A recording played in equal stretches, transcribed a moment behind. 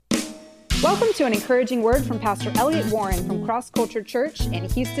Welcome to an encouraging word from Pastor Elliott Warren from Cross Culture Church in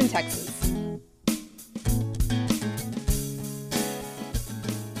Houston, Texas.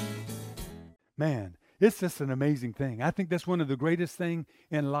 Man, it's just an amazing thing. I think that's one of the greatest things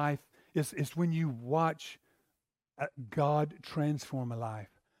in life is when you watch God transform a life.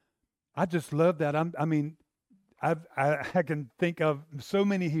 I just love that. I can think of so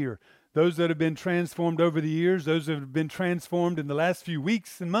many here. Those that have been transformed over the years, those that have been transformed in the last few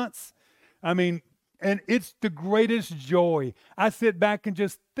weeks and months. And it's the greatest joy. I sit back and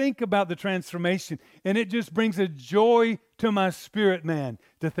just think about the transformation, and it just brings a joy to my spirit, man,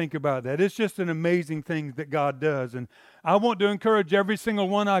 to think about that. It's just an amazing thing that God does. And I want to encourage every single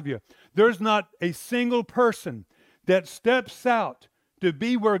one of you. There's not a single person that steps out to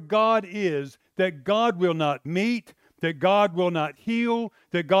be where God is that God will not meet, that God will not heal,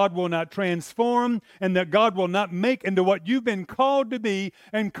 that God will not transform, and that God will not make into what you've been called to be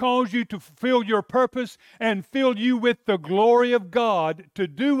and cause you to fulfill your purpose and fill you with the glory of God to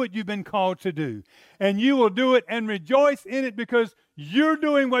do what you've been called to do. And you will do it and rejoice in it because you're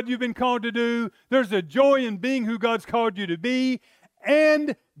doing what you've been called to do. There's a joy in being who God's called you to be,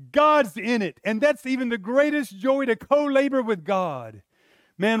 and God's in it. And that's even the greatest joy, to co-labor with God.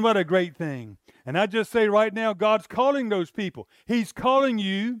 Man, what a great thing. And I just say right now, God's calling those people. He's calling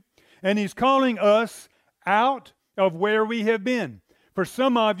you, and He's calling us out of where we have been. For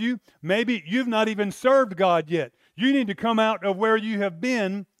some of you, maybe you've not even served God yet. You need to come out of where you have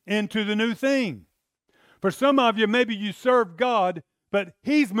been into the new thing. For some of you, maybe you served God, but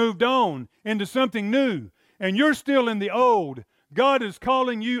He's moved on into something new, and you're still in the old. God is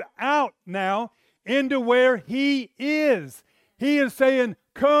calling you out now into where He is. He is saying,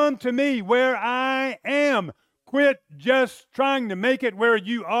 come to me where I am. Quit just trying to make it where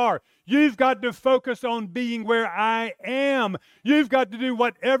you are. You've got to focus on being where I am. You've got to do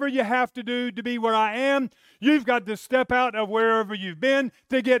whatever you have to do to be where I am. You've got to step out of wherever you've been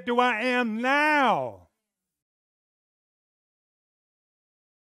to get to where I am now.